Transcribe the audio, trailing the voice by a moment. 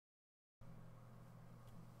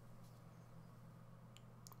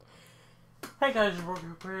Hey guys, your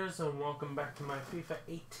broken players, and welcome back to my FIFA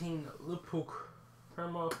 18 Liverpool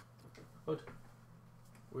promo.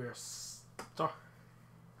 We're starting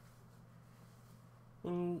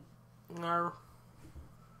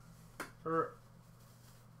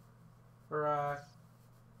our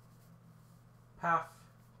path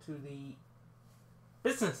to the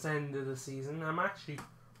business end of the season. I'm actually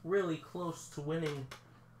really close to winning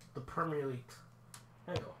the Premier League.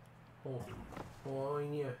 Hang on. Oh, I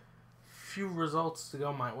need a few results to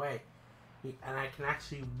go my way, and I can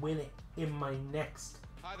actually win it in my next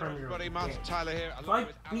Premier League game. Tyler here. If I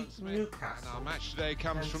beat Newcastle, and our match today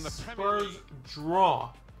comes from the Spurs draw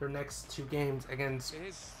their next two games against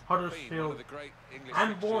Huddersfield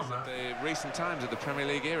and Bournemouth. The recent times of the Premier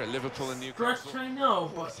League era, Liverpool and Newcastle. Stretch, I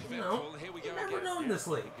know, but you know, you never know in this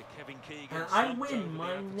league. And I win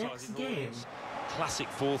my next game, classic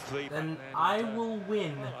 4-3. then I will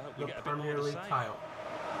win the Premier League title.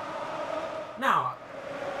 Now,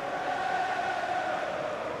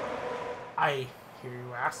 I hear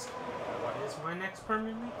you ask, what is my next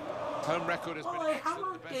Premier League? Home record has Well, been I have excellent,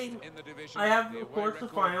 a the best game. in the division. I have, The of away course, the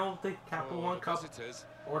record final of the Capital for One Cup, visitors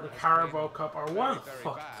or the has Carabao been Cup, or very, what the very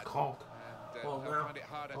fuck bad. it's called. And, Well, they'll now, find it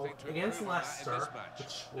hard, I think, to against improve on that in Leicester, this match.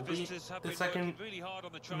 which The will be visitors have the been second working really hard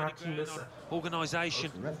on the training match in ground, this.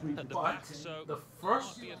 organisation at the But back, so the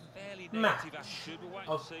first might be a fairly match negative attitude. We'll wait and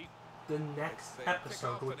of see. the next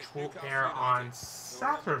episode, which will air on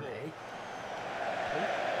Saturday,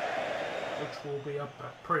 which will be up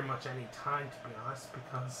at pretty much any time, to be honest,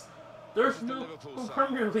 because there's no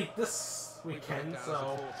Premier League this weekend,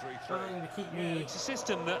 so nothing to keep me It's a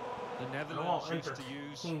system that the Netherlands used to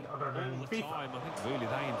use entertained other than all the FIFA. time. I think really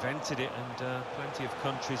they invented it, and plenty of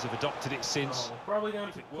countries have adopted it since. So probably going to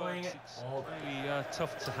If be it playing works, it it's all day. really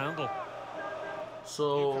tough to handle.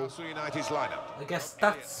 So Newcastle United's lineup. I guess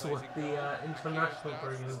that's what the international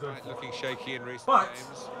break is good for. Looking shaky in recent But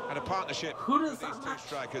games. And a partnership who does with these that two match?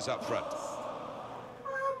 strikers up front.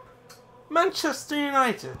 Manchester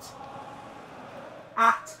United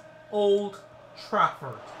at Old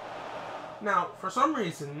Trafford. Now, for some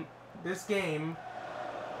reason, this game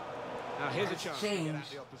Now here's a has chance to get at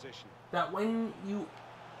changed the opposition. that when you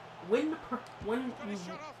win the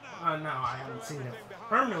no, I haven't seen the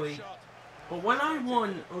Premier League, but when I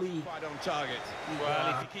won league, Right on target.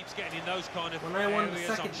 Well, if he keeps getting in those kind of when I won the areas,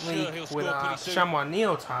 second I'm sure league he'll with score pretty soon. Chamois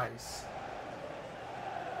Neoties,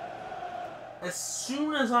 as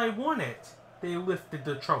soon as I won it, they lifted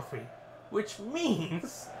the trophy, which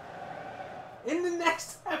means in the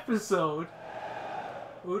next episode,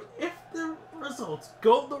 if the results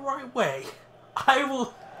go the right way, I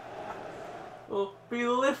will be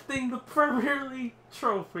lifting the Premier League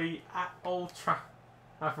trophy at Old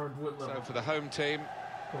Trafford with So Liverpool. for the home team,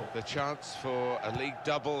 the chance for a league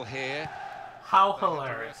double here. How They have to work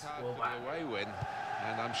hilarious hard will for that the away win,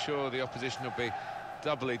 and I'm sure the opposition will be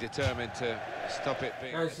doubly determined to stop it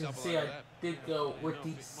being As a you can double see, over I there. did go with the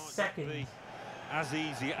It might not second be as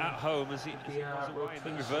easy at home as it was away in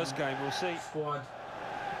the reverse game. We'll see. squad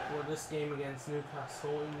for this game against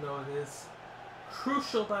Newcastle, even though it is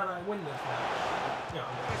crucial that I win this match. You know,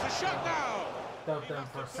 It's a shot now! doubt them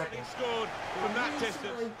for a second. Scored from that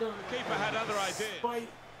distance. The keeper had other ideas. Despite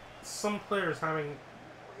some players having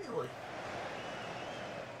really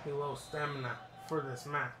low stamina for this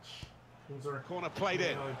match, Corner played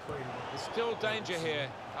in. There's still danger here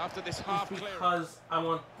after this half clear. Because I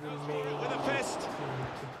want the main With a fist. team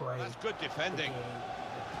to play. That's good defending.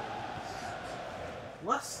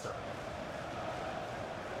 Leicester.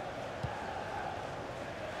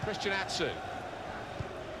 Christian Atsu.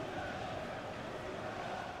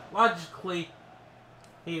 Logically,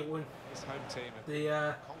 he would. His home team.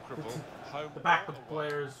 The Conquerable. Home. the backup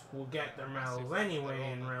players will get their medals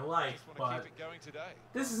anyway in real life, but Keep it going today.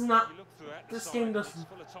 this is not. You look throughout the This side, game it's doesn't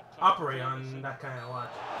full of top-class operate performances. on that kind of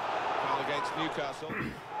logic. Foul against Newcastle.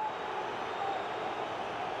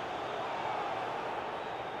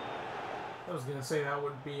 I was gonna say that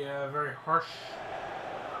would be a very harsh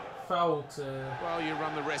foul to. Well, you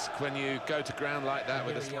run the risk when you go to ground like that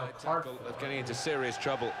with a Get a yellow slide card tackle for of it. getting into serious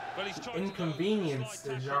trouble. Well, he's trying to go Inconvenience for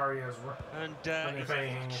the to slide tackle, Jaria's and and he's if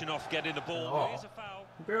anything action off getting the at ball. all. There is a foul.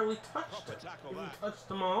 barely touched it. Didn't touch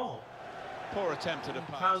them all. Poor attempt at a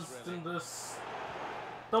pass, Caused really. them to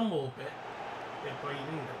stumble a bit, but he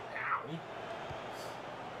didn't go down.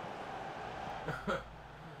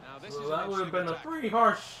 Now this So is that an would have been a interesting pretty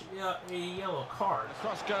harsh a yellow card. attack. The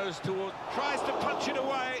cross goes toward, tries to punch it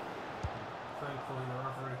away. Thankfully, the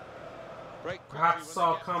referee Break perhaps quickly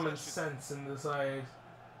saw when they get common possession. sense and decided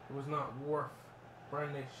it was not worth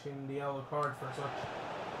brandishing the yellow card for such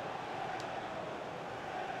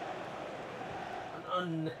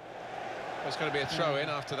an There's going to be a throw-in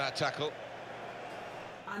after that tackle.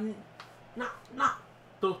 And not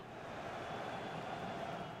the...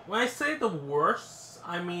 When I say the worst,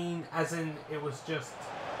 I mean as in it was just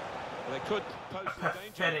Well, they could a pose some danger.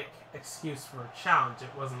 pathetic excuse for a challenge. It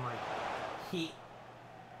wasn't like he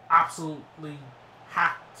absolutely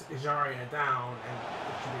hacked Ajaria down and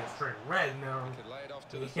it should be a straight red. No, Could lay it off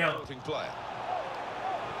to he the held. supporting player.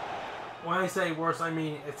 When I say worse, I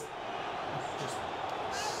mean it's just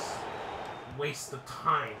waste of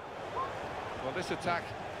time. Well, this attack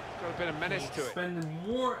got a bit of menace to it. Spending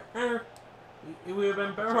more energy. It would have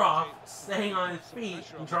been better off staying on his feet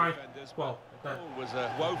and trying. Well, that Ball was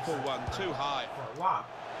a woeful one, too high. for a lot.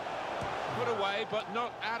 Put away, but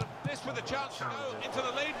not out of this with a chance to go into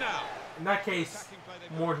the lead now. In that case,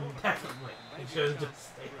 more than definitely, he should have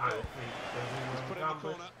just stayed on his feet. Put in the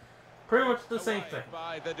corner. Pretty much the same thing.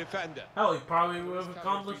 By the defender. Hell, he probably would have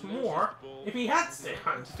accomplished more if he had stayed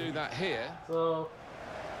on his To do feet. that here. So,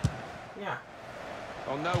 yeah.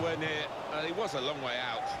 Oh, nowhere near. He was a long way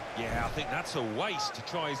out. Yeah, I think that's a waste to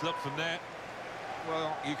try his luck from there.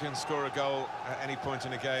 Well, you can score a goal at any point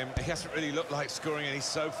in a game. He hasn't really looked like scoring any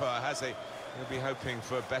so far, has he? He'll be hoping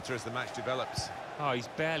for better as the match develops. Oh, he's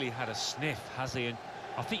barely had a sniff, has he? And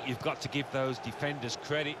I think you've got to give those defenders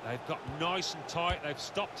credit. They've got nice and tight. They've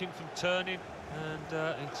stopped him from turning,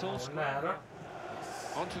 and it's all square. Matter.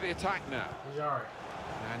 On to the attack now. Ajari.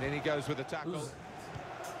 And in he goes with the tackle. Who's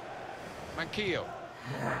Manquillo.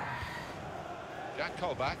 Jack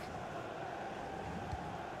Colback.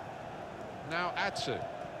 Now Atsu.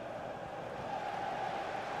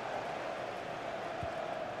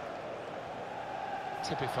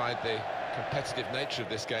 Typified the competitive nature of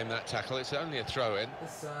this game, that tackle. It's only a throw-in.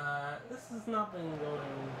 This has not been going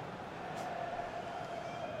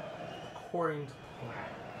according to plan.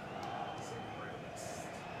 to say the least.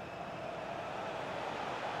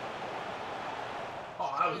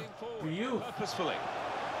 Oh, that was beautiful. Purposefully.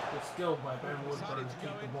 Good skill by Ben Woodburn to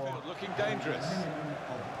keep the ball. Looking dangerous.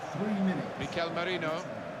 3 minutes. Mikel Merino.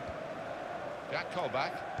 Jack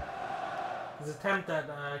Colback. His attempt at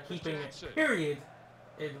keeping it period,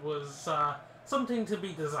 it was something to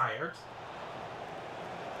be desired.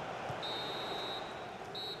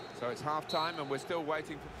 So it's half-time and we're still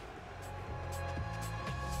waiting for...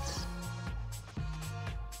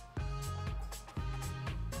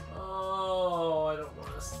 Oh, I don't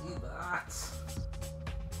want to see that.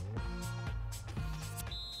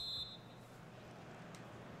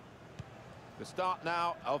 The start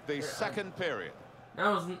now of the second period. That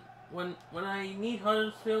was when I need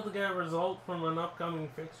Huddersfield to get a result from an upcoming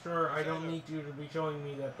fixture. I don't need you to be showing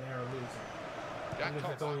me that they are losing, Jack even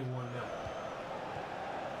if it's Colback. only 1-0.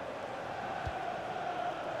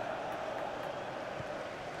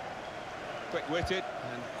 Quick-witted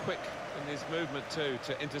and quick in his movement too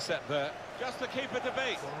to intercept there. Just the keeper to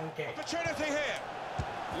beat. Okay. Opportunity here.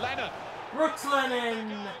 Lennon. Brooks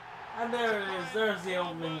Lennon, and there it is. There's the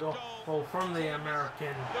opening goal from the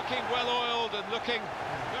American. Looking well oiled and looking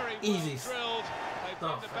very Easy well drilled. They've been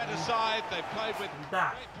stuff, the better and side. They've played with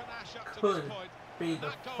that great panache up to could this point. be the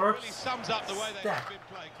That goal first really sums up the way they've step been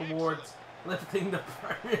playing. towards Excellent. lifting the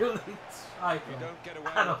Premier League title. You don't get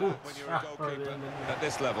away at with Old that when you're a Trafford goalkeeper in the- at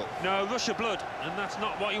this level. No, rush of blood, and that's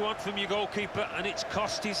not what you want from your goalkeeper, and it's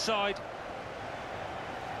cost his side.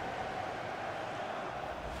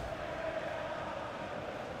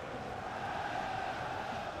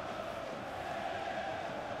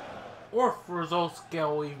 Or if results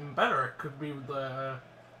go even better, it could be the...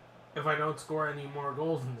 If I don't score any more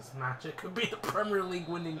goals in this match, it could be the Premier League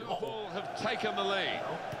winning goal. Liverpool have taken the lead.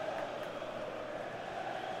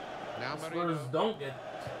 Now Spurs Merino. don't get...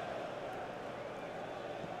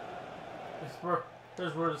 If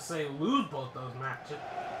Spurs were to say lose both those matches,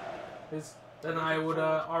 then I would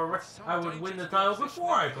I would win the title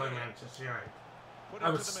before I play Manchester United. Put I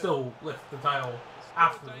it would to the still middle. lift the title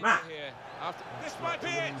after the match. Here. This But might be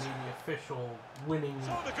it it. wouldn't be the official winning.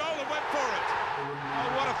 Saw the goal and went for it. It wouldn't be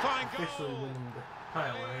Oh, what a fine officially goal. winning the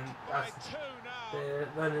title. And By that's, 2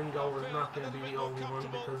 now. the Lennon goal is not going to be the only one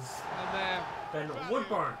because And there. Ben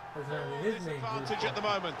Woodburn has had his name Disadvantage at the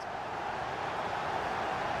moment.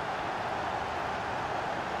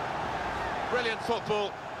 Brilliant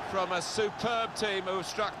football from a superb team who have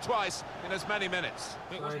struck twice in as many minutes.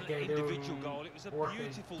 It wasn't an individual goal, it was a work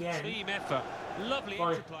beautiful again. team effort. Lovely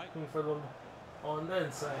interplay. Fighting for them on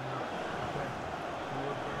then saying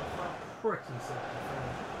pretty simple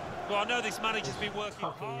finish. Well, I know this manager's been working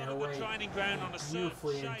Tucking hard it on away the training ground on a certain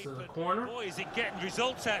beautifully shape, into the but corner. boy, is it getting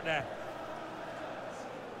results out there.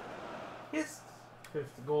 His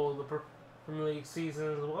 5th goal of the Premier League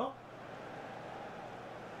season as well.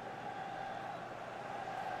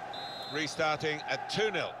 restarting at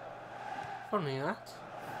 2-0. Funny that.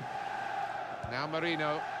 Now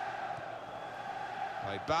Marino.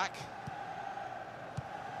 Played back.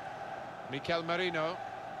 Mikel Marino.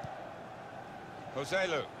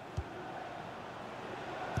 Joselu.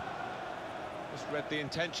 Just read the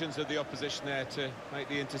intentions of the opposition there to make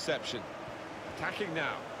the interception. Attacking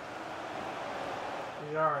now.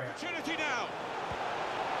 Yaria. Opportunity now.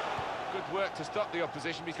 Good work to stop the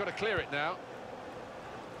opposition. He's got to clear it now.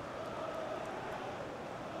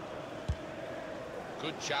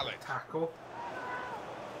 Good challenge. Tackle.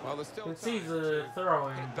 Well, there's still It's time easy to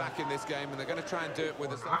throwing. get back in this game, and they're going to try and do it with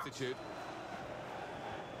a Or not. substitute.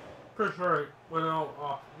 Pretty sure it went out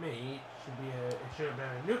off me. It should have been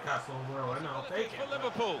a Newcastle throw, and I'll take For it.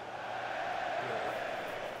 Liverpool.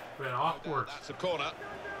 Bit awkward. That's a corner.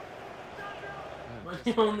 But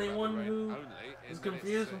the only one who is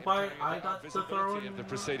confused why I got to throw in. Of the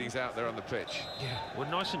proceedings out there on the pitch. Yeah, we're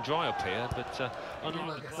nice and dry up here, but unlike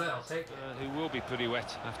Like the I said, I'll players, take it. who will be pretty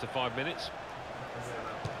wet after 5 minutes.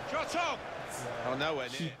 Shot on! It's, Oh, nowhere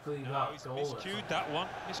near. cheaply No, got he's goal. miscued that one.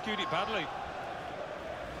 Miscued it badly.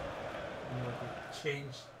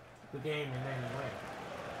 Change the game in any way.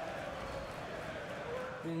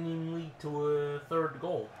 Didn't even lead to a third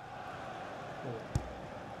goal.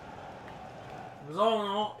 It was all in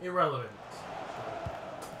all irrelevant.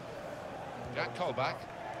 Jack Colback.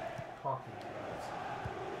 Talking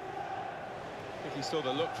I think he saw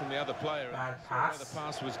the look from the other player. and Bad saw where pass. the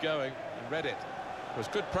pass was going and read it. There was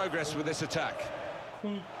good progress with this attack.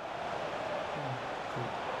 about.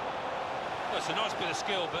 Well, it's a nice bit of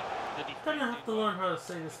skill, but the Gonna have to learn how to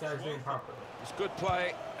say this guy's name properly. It was good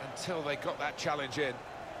play until they got that challenge in.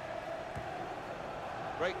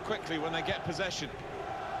 Break quickly when they get possession.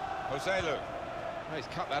 Joselu. Oh, he's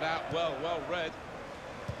cut that out well read.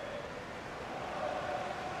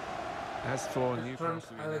 As for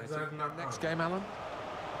Newcastle United, next game, Alan?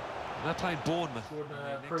 they're playing Bournemouth. Scored in a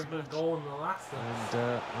their pretty next good match. goal in the last one.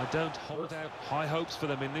 And I don't hold out high hopes for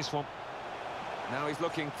them in this one. Now he's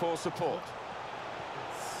looking for support.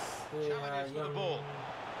 It's the Challenges for the young ball.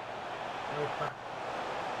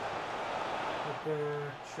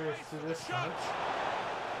 Trace to this side.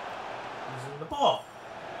 Using the ball.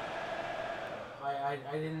 I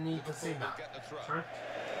didn't need to see that. Get the throw. Sorry.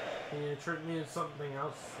 You tricked me into something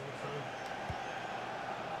else.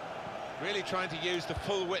 Really trying to use the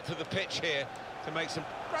full width of the pitch here to make some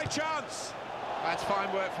great chance. That's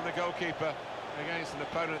fine work from the goalkeeper against an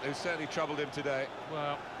opponent who certainly troubled him today.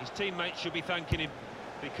 Well, his teammates should be thanking him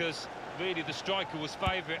because really the striker was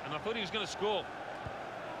favourite and I thought he was going to score.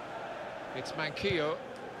 It's Manquillo.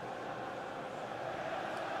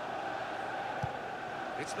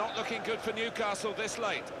 It's not looking good for Newcastle this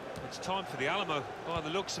late. It's time for the Alamo. By the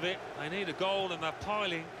looks of it, they need a goal and they're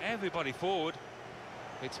piling everybody forward.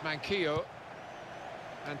 It's Manquillo.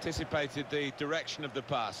 Anticipated the direction of the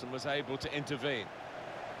pass and was able to intervene.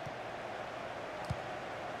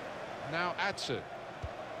 Now Atsu.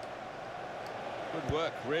 Good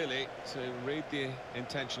work, really, to read the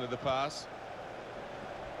intention of the pass.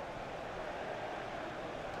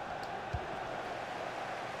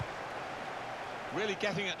 Really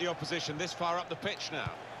getting at the opposition this far up the pitch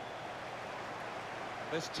now.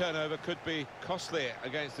 This turnover could be costly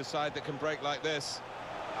against a side that can break like this.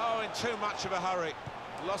 Oh, in too much of a hurry.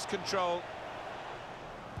 Lost control.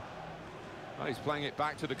 Oh, he's playing it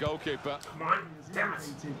back to the goalkeeper. Come on, damn it.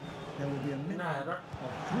 There will be a minimum Nah,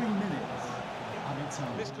 of 3 minutes added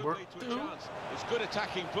time. This could lead to a chance. It's good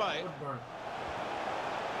attacking play. Good burn.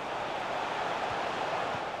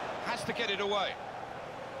 Has to get it away.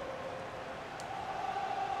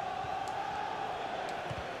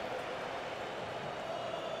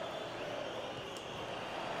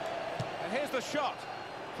 And here's the shot.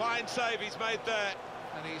 Fine save he's made there.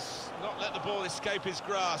 And he's not let the ball escape his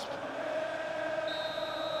grasp.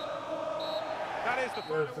 That is the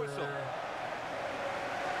final There's whistle.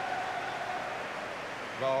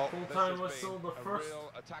 Well, full-time whistle, the first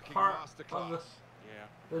part of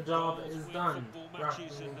the job is done.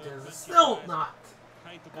 Rapid is still not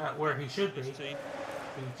at where he should be. He's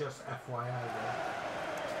just FYI there.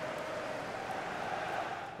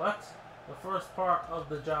 But the first part of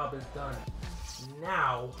the job is done.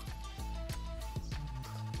 Now,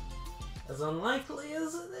 as unlikely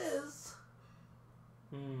as it is,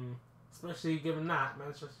 especially given that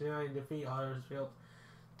Manchester United defeat Huddersfield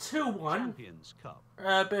 2-1. Champions Cup.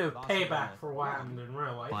 A bit of payback for what happened in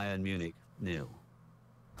real life. Bayern Munich 0.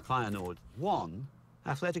 Feyenoord 1.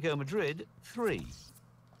 Atletico Madrid 3.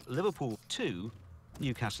 Liverpool 2.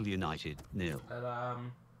 Newcastle United 0. But,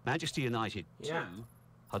 Manchester United 2. Yeah.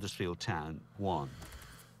 Huddersfield Town 1.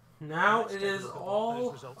 Now Let's it take a is look at what all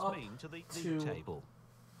those results up mean to the to league table.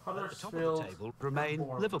 At the top of Huddersfield the table remain and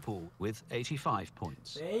Bournemouth. Liverpool with 85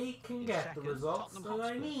 points. They can In get the second, results Tottenham that I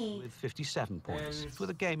Hotspur need. with 57 points, And- with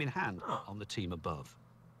a game in hand Oh. on the team above.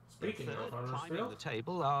 Speaking In of third, climbing the Huddersfield,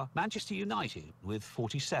 table are Manchester United with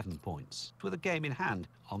 47 points, with a game in hand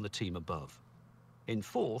on the team above. In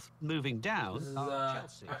fourth, moving down, this is are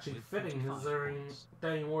Chelsea actually with fitting 45 considering points.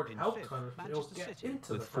 Danny Ward In helped fifth, Huddersfield Manchester get City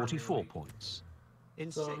into with the Premier 44 League. points.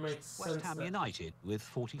 In So it sixth, makes West sense Ham that United with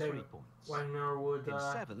 43 David points. Wagner would In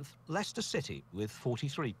seventh, Leicester City with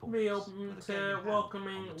 43 points. be open with a game in to hand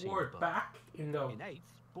welcoming on the team Ward above. back in the In eighth,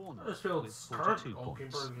 Bournemouth with Huddersfield's 42 current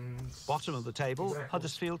goalkeeper. points. and Bottom of the table, Exactly.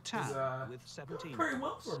 Huddersfield Town He's, with 17 pretty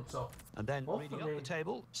well points. for himself. And then Both reading of up the them.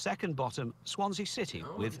 table, second bottom, Swansea City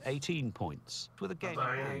No, with it's- 18 points, with a game in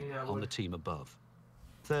I hand think that on the would team above.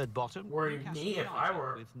 Third bottom, worry Newcastle me if United I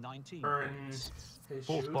were with 19 in points. his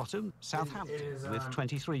Fourth shoes. bottom, Southampton his, with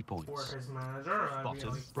 23 For points. his manager, I'd be Bottom,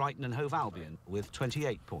 like, Brighton and Hove Albion with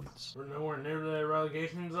 28 points. we're nowhere near the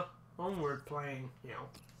relegation zone. We're playing,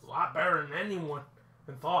 a lot better than anyone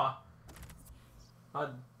thought.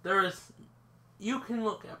 You can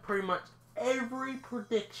look at pretty much every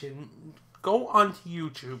prediction. Go onto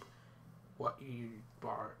YouTube. What you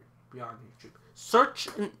bar beyond YouTube? Search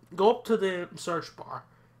and go up to the search bar.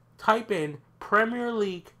 Type in Premier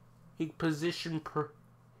League position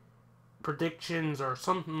predictions or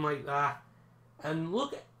something like that, and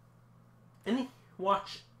look at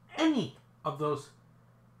watch any of those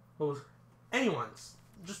anyone's.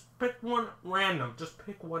 Just pick one random. Just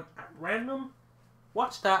pick one at random.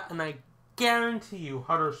 Watch that, and I guarantee you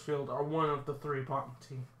Huddersfield are one of the three bottom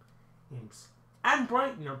teams. And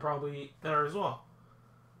Brighton are probably there as well.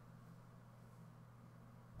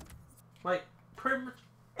 Like, pretty much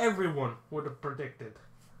everyone would have predicted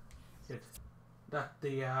it. That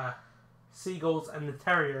the Seagulls and the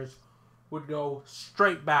Terriers would go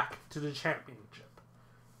straight back to the championship.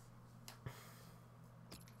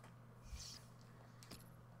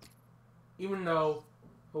 Even though,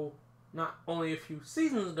 not only a few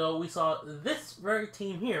seasons ago, we saw this very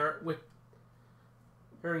team here,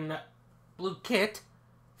 wearing that blue kit,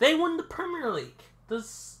 they won the Premier League.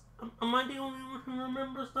 Am I the only one who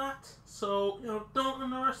remembers that? So, don't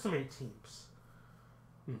underestimate teams.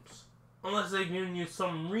 Unless they've given you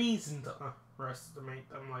some reason to underestimate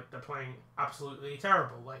them, like they're playing absolutely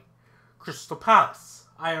terrible, like Crystal Palace.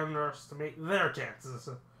 I underestimate their chances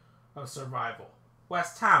of survival.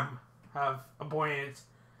 West Ham have appointed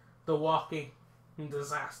the walking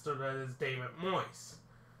disaster that is David Moyes.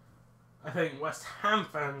 I think West Ham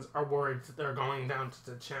fans are worried that they're going down to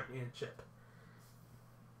the championship.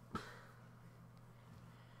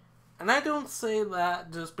 And I don't say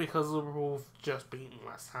that just because Liverpool have just beaten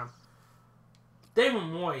West Ham. David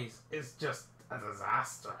Moyes is just a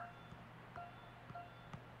disaster.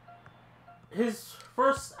 His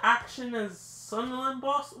first action as Sunderland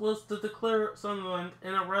boss was to declare Sunderland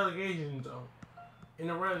in a relegation zone. In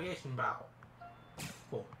a relegation battle.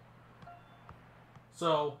 Cool.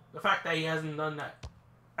 So, the fact that he hasn't done that,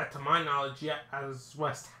 to my knowledge yet, as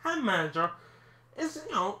West Ham manager, is,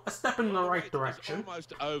 a step in the right direction.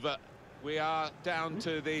 Almost over. We are down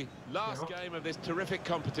to the last game of this terrific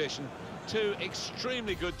competition. Two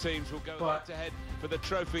extremely good teams will go head-to-head for the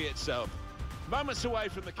trophy itself. Moments away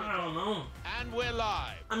from the I don't kickoff, know. and we're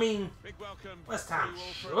live. I mean, Big welcome. West Ham to you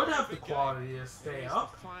all for should a have the big game. quality to stay It is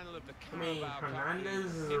up. the final of the I mean, Carabao Cup, Hernandez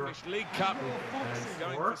is the English League Cup,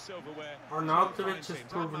 going scored. for silverware. Arnautovic has Fine teams. I'm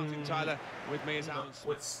proven Martin Tyler, with me is Alan Smith.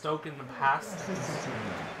 with Stoke in the past.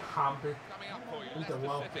 Competent. Coming up for you, Leicester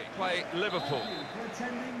Leicester City City play Liverpool.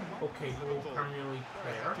 Okay, little Premier League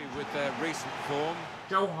player. Happy with their recent form.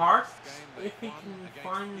 Joe Hart, if he can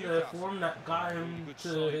find the form that got him to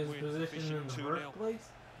his position in the first place,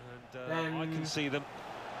 And then I can see them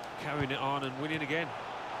carrying it on and winning again.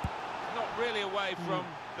 Not really away from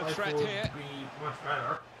the life threat would here. be much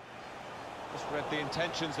better. Just read the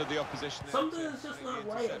intentions of the opposition. Something is just not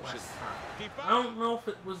right at Interception. West Ham. Keep I up. don't know if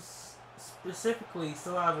it was specifically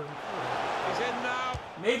Slaven. He's in now.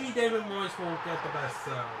 Maybe David Moyes will get the best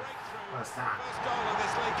West Ham. First goal of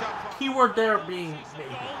this League Cup final. Keyword there being maybe.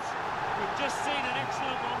 We've just seen an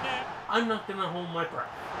excellent one there. I'm not gonna hold my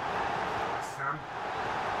breath. West Ham.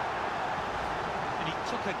 And he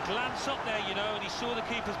took a glance up there, and he saw the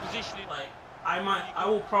keeper's positioning. Like I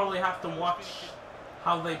will probably have to watch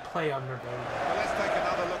how they play under David. Well, let's take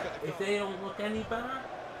another look at the If goal. they don't look any better,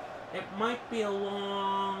 it might be a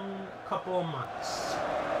long couple of months.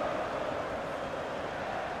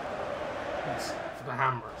 For the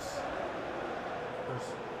Hammers.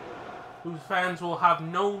 Whose fans will have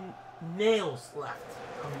no nails left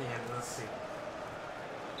come the end of the season.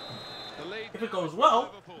 The lead If it goes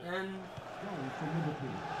well, Liverpool. then Goal for Liverpool.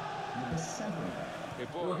 Number 7.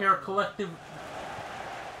 you'll hear a collective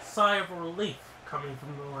sigh of relief coming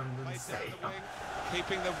from the London Plays down the Stadium. wing,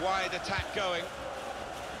 keeping the wide attack going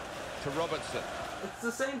to Robertson. It's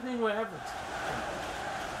the same thing with Everton.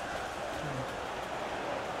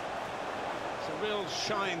 It's a real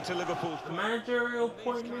shine to Liverpool's The play. managerial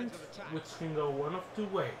appointment, which can go one of two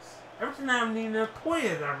ways. Everton haven't even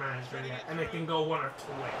appointed their manager yet, and it can go one of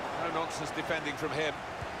two ways. No nonsense defending from him.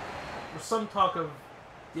 There's some talk of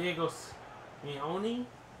Diego Simeone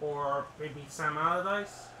or maybe Sam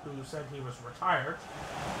Allardyce, who said he was retired.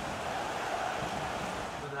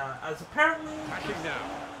 But as apparently Attacking now.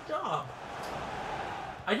 job.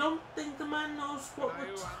 I don't think the man knows what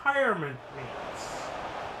retirement means.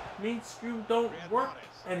 It means you don't work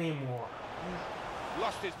anymore.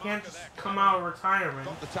 Lost his You can't marker just there. come out of retirement.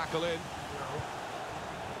 Got the tackle in. You know.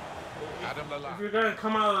 Adam If Lallana. you're gonna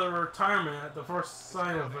come out of retirement at the first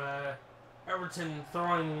sign of Everton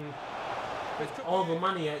throwing all the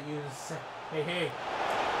money at you, and say, hey,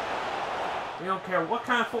 we don't care what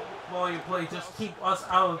kind of football you play, just keep us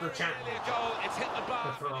out of the Nearly championship. a goal. It's hit the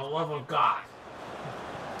bar. For the love of God.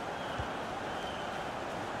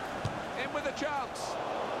 In with a chance.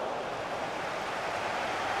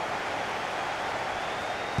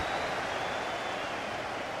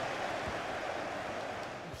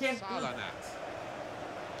 You can't do Salah that.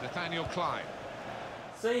 now. Nathaniel Klein.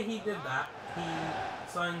 Say he did that,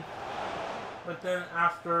 he signed, but then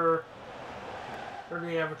after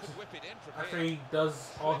the Everton, Could whip it in from after here. he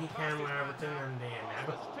does all he can with Everton and they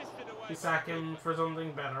never Fisted away you from sack the him for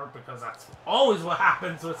something better, because that's always what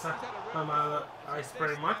happens with Sam Allardyce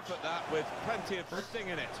pretty much. But that with plenty of sting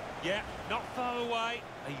in it. Yeah, not far away.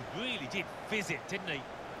 He really did fizz it, didn't he?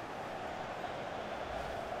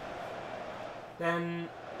 Then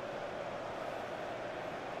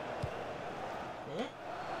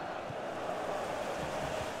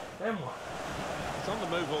then what? It's on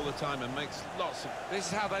the move all the time and makes lots of... This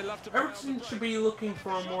is how they love to play on the Everton break. should be looking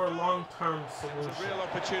for a more long-term It's solution. a real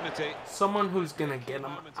opportunity. Someone who's gonna get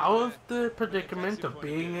them out of the predicament of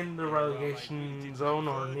being in the relegation zone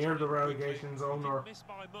or near the relegation zone or Missed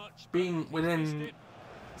by much. being within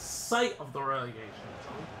sight of the relegation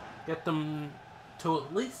zone. Get them to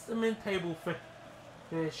at least the mid-table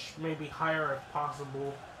finish, maybe higher if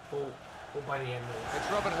possible, or by the end of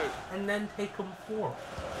It's Robin Hood. it. And then take them forward.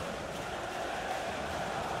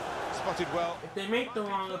 Spotted well. If they make the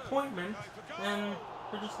wrong appointment, then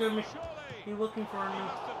they're just gonna be looking for a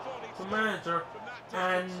new manager,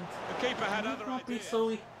 and The keeper had it other won't be ideas.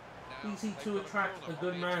 so easy to attract a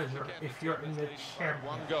good manager if you're in the One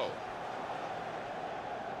championship. goal.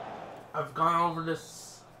 I've gone over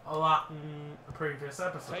this a lot in a previous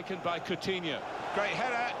episode. Taken by Coutinho. Great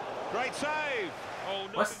header. Great save. Oh,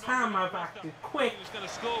 nothing West wrong Ham with have the acted blocker. quick. He was going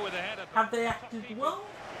to score with a header. but Have they acted well?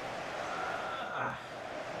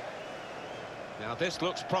 Now this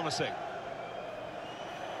looks promising.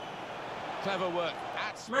 Clever work.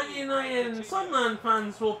 At speed. Man United and Sunderland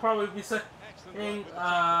fans will probably be saying,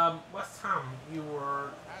 West Ham, you were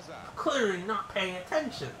Hazard. clearly not paying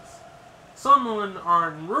attention. Sunderland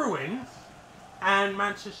are in ruins, and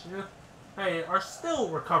Manchester United are still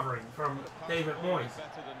recovering from David Moyes'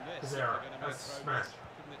 era as smash.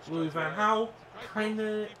 Louis Van Gaal kind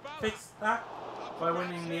of fixed that by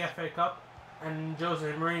winning the FA Cup, and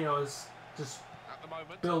Jose Mourinho is just At the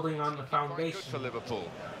moment, building on the looking quite foundation. good for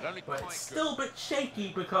Liverpool. But only But quite it's good. still a bit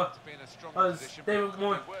shaky because It's been a strong as position, David but it could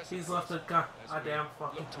Moyes, be worse he's if left a as we goddamn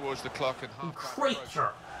fucking look towards the clock and half-time creature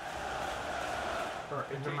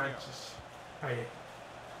in the Manchester United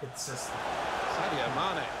system. Sadio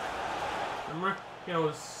Mane. And Mourinho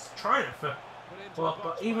was trying to fill Put into up, the but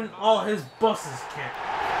box even by all Mane. his buses can't.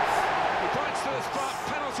 He points to the spot.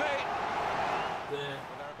 Penalty. The They're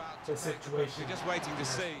about the to take situation We're just waiting to as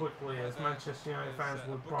see quickly as whether Manchester United there's, fans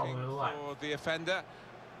would a probably booking like. for the offender,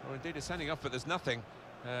 or indeed is sending off, but there's nothing.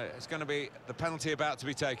 It's going to be the penalty about to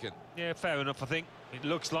be taken. Yeah, fair enough, I think. It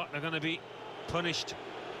looks like they're going to be punished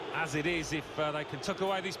as it is if they can tuck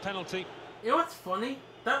away this penalty. You know what's funny?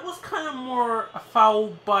 That was kind of more a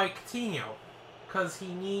foul by Coutinho, because he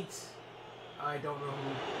needs. I don't know who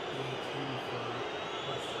he needs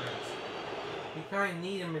for West Ham. You kind of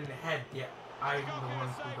need him in the head, yet I'm the one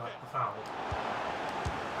who got the foul.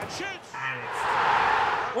 And shoots. And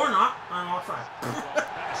it's. Or not, I'm offside.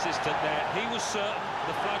 That assistant there, he was certain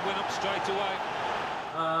the flag went up straight away.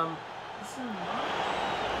 This is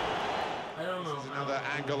not. I don't know. There's another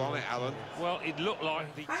angle on it, Alan. Well, it looked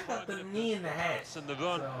like the I got the timing of knee in the head. pass and the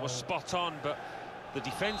run was spot on, but the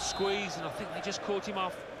defence squeezed, and I think they just caught him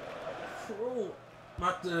off. Cruel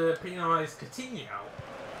not to penalise Coutinho,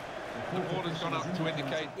 The ball has gone up to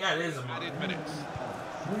indicate Yeah, it is a added minutes.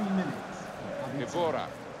 3 minutes. for added Ibora.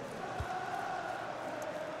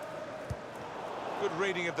 Good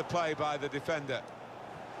reading of the play by the defender.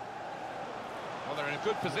 Well, they're in a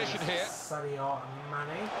good position here. Sadio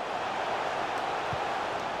Mane.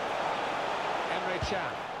 Emre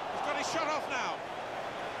Can. He's got his shot off now.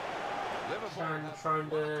 Liverpool Trying won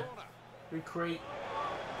the to corner. recreate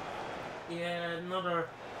another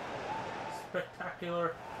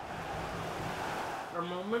spectacular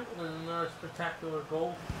moment with another spectacular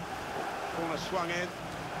goal. Corner swung in.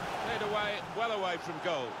 Cleared away, well away from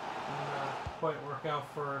goal. Quite work out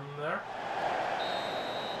for him there.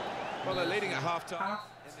 Well, they're leading at half-time.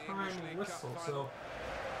 Half-time whistle, so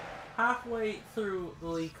halfway through the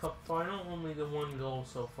League Cup final, only the 1 goal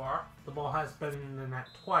so far. The ball has been in the net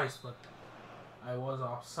twice, but I was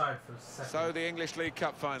offside for the second. So the English League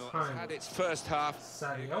Cup final has had its first half.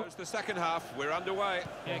 Here Sadio. goes the second half. We're underway.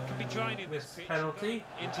 Yeah, it can be draining this This pitch. penalty.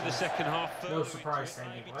 Into the second half. No surprise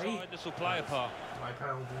Maybe anyway. tiredness will play a part. My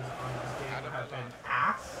penalties on this game have been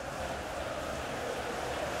ass.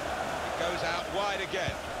 It goes out wide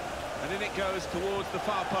again. And in it goes towards the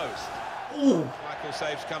far post. Ooh! Michael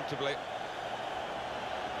saves comfortably.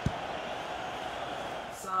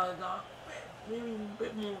 So I got maybe a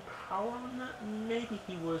bit more power on that. Maybe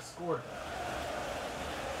he would have scored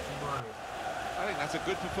that. I think that's a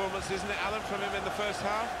good performance, isn't it, Alan, from him in the first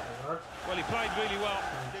half? Well, he played really well.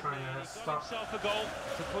 Trying He to got stop himself a goal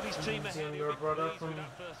to put his team his ahead. younger brother from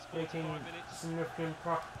making significant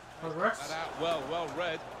progress. That out well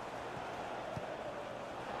read.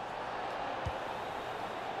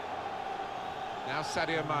 Now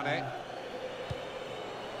Sadio Mane.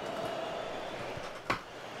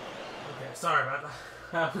 Okay, sorry about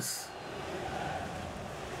that. I was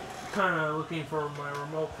kind of looking for my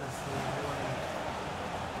remote this morning.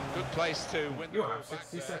 Good place to win the You ball have back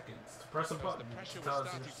 60 there. seconds to press a Because button the pressure to was tell us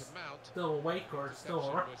starting he's to mount. still awake or still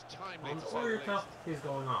Reception alert. was timely, to say Or the you tell least. he's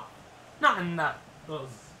going off. Not in those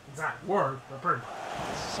exact words, but pretty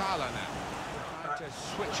much. Salah now. Trying to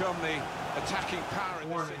switch on the attacking power in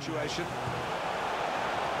this situation.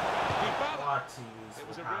 Lot to use It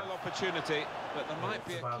was a with real opportunity, but there might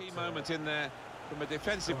be it's a about key to moment in there from a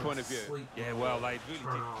defensive go point to of view. sleep. Yeah, well, they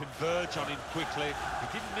really did converge on him quickly. He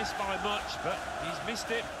didn't miss by much, but he's missed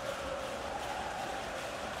it.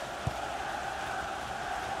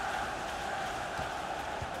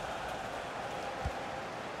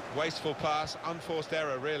 Wasteful pass, unforced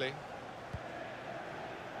error, really.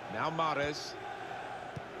 Now Mahrez.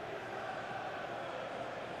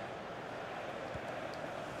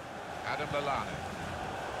 Adam Lallana.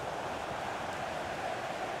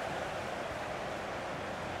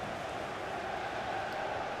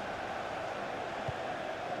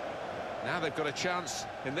 Now they've got a chance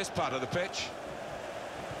in this part of the pitch.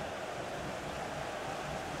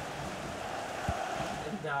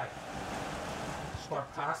 And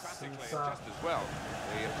short pass. Emphatically, It's, just as well.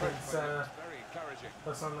 The approach it's, by them is very encouraging.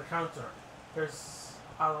 that's on the counter. Here's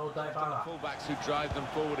Alo The Dybala. fullbacks who drive them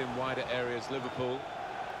forward in wider areas, Liverpool.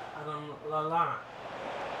 Adam Lallana.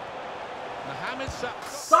 Mohamed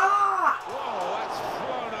Salah! Whoa, that's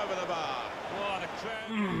flown over the bar. Oh, the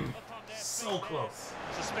crowd up on their So feet. close.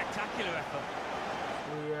 It's a spectacular effort.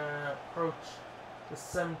 We approach the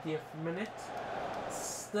 70th minute.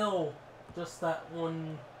 Still just that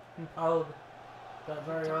one compelled, that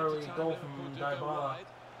very early goal from Dybala,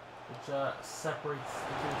 which separates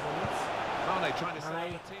the two teams. Mane trying to save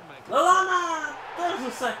Mane. the teammate. Lallana! There's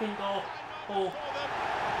the second goal. Oh,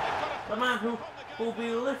 the man who will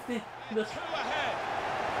be lifting the Two ahead.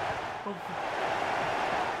 will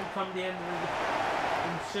come the end of the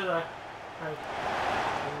and should I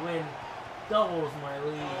win doubles my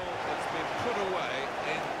lead. It's been put away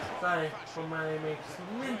in Sorry for Mane makes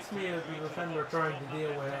mincemeat of the defender trying to deal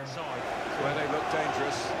with him. Side. where they look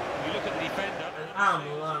dangerous. You look at the defender. And Adam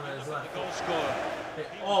Lallana is The left goal scorer. with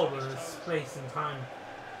all the space and time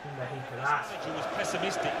that he could ask for. He was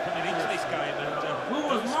pessimistic coming into this game, and Who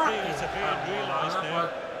was those marking fears are being Adam realised Lallana, now.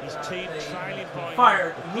 but, His team they trailing by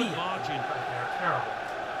fired a me. good margin. They're terrible.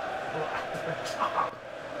 Well, at their job.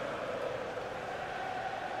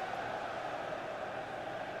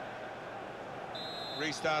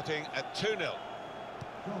 Restarting at 2-0. Goal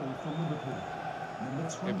for Liverpool. Number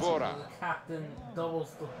 20. Ibora. The captain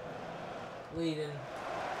doubles the lead and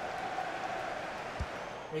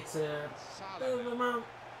makes a bit of amount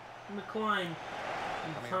in the climb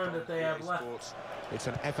in the time that they have left. It's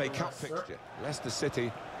an FA Cup Leicester. fixture. Leicester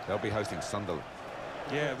City, they'll be hosting Sunderland.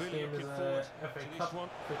 Yeah, This really game looking is forward a to FA this Cup one.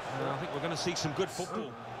 fixture. I think we're going to see some good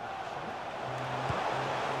football.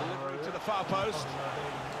 Delivery to the far post.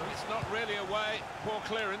 It's not really a away, poor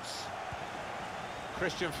clearance.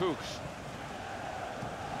 Christian Fuchs.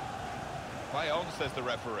 Play on, says the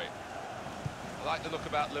referee. I like the look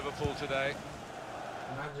about Liverpool today.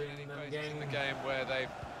 Imagine them In the getting game where they've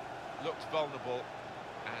looked vulnerable,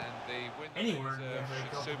 and the win anywhere in the FA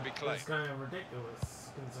should Cup soon be claimed. is kind of ridiculous,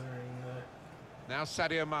 considering that Now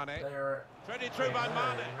Sadio Mane. they're Threaded through by an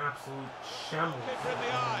Mane. absolute shambles. Keeper in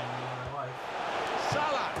the eye. in my life.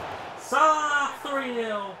 Salah. Salah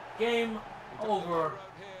 3-0, game over.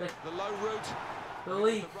 The low route. The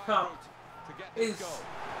League Cup to get this is. goal.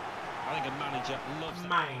 I think a manager loves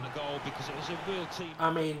Mine. the goal because it was a real team.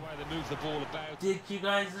 I mean, the way they moved the ball about. Did you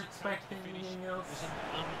guys expect anything else? It was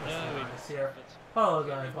That's an nice here. Follow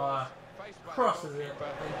guy Faced by crosses the it.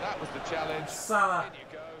 goalkeeper. That was the challenge. Salah In you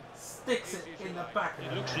go. sticks it in the back of It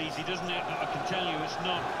the looks net. easy, doesn't it? I can tell you it's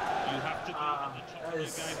not. You have to be at the top that of the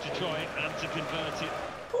is- game to try it and to convert it.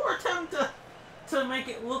 Poor attempt to make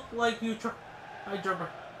it look like you try.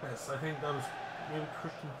 Yes, I think that was maybe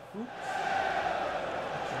Christian Fuchs.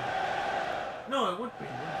 No, it would be.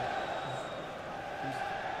 Wouldn't it?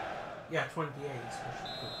 Yeah, 28 is Christian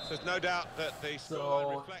Fuchs. There's no doubt that the scoreline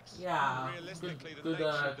So reflects yeah, realistically good, the nature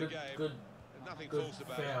of the good, game. good. There's nothing good false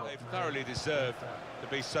about fail, it. They've man. thoroughly deserved to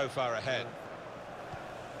be so far ahead.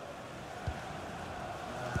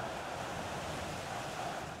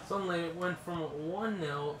 Suddenly it went from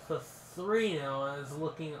 1-0 to 3-0 and is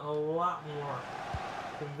looking a lot more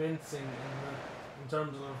convincing in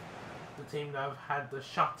terms of the team that have had the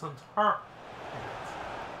shots on target.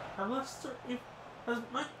 Have Leicester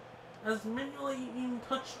has manually even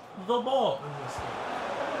touched the ball in this game?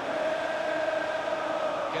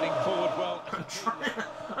 Getting forward well.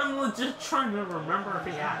 I'm legit trying to remember if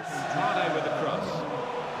he has. Mane with the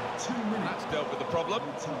cross. 2 minutes. That's dealt with the problem.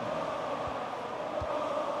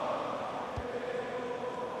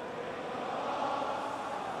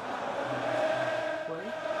 Play?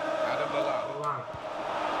 Adam Lallana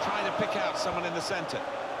Lallana. trying to pick out someone in the centre.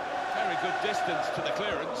 Very good distance to the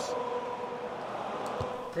clearance.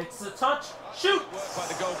 Takes the touch. Shoot! Work by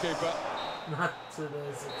the goalkeeper. Not to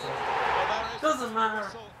this. Well, there is Doesn't matter.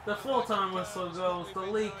 whistle. The full-time whistle goes. The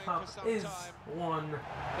League Cup is won.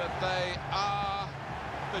 That they are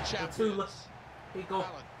the The two champions. Eagle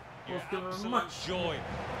Yeah, will give a absolute much joy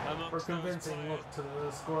more amongst those convincing players. look to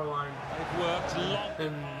the scoreline They've worked long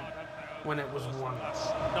than when it was won.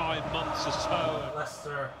 last 9 months or so.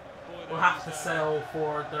 Leicester Boy, will they have to deserve settle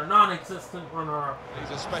for their non-existent runner-up.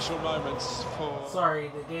 These are special moments for Sorry,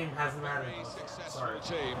 the game hasn't had a it. successful Sorry.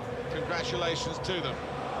 team. Congratulations to them.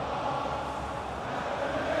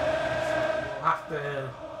 You'll have to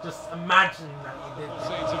just imagine that you did.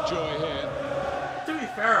 Scenes of joy here. To be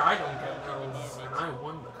fair, I don't get those, and I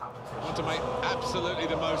won the Want to competition. make absolutely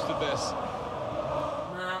the most of this.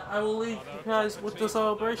 I will leave you guys with the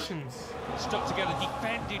celebrations. Stuck together,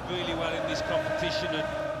 defended really well in this competition. And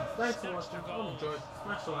Thanks for watching. If you enjoyed,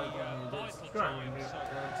 smash the like button and do subscribe when you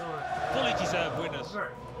until fully deserved winners. very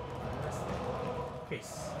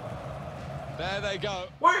peace. There they go.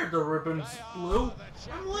 Why are the ribbons blue?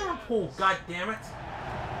 I'm Liverpool, goddammit.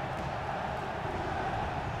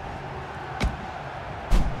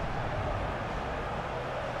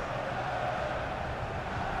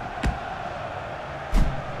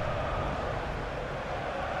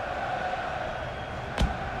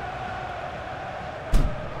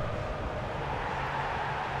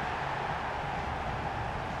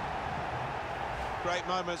 Great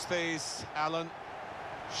moments these, Alan.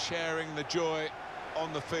 Sharing the joy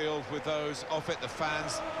on the field with those off it, the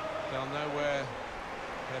fans. They'll know where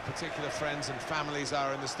their particular friends and families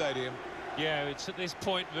are in the stadium. Yeah, it's at this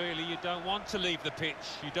point really you don't want to leave the pitch.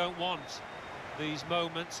 You don't want these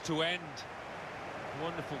moments to end.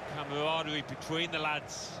 Wonderful camaraderie between the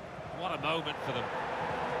lads. What a moment for them.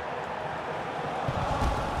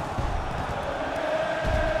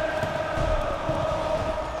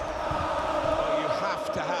 Well, you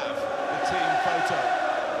have to have the team photo.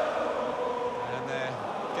 And they're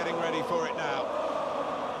getting ready for it now.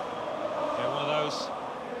 Yeah, one of those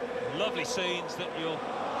lovely scenes that you'll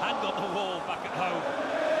hang on the wall back at home.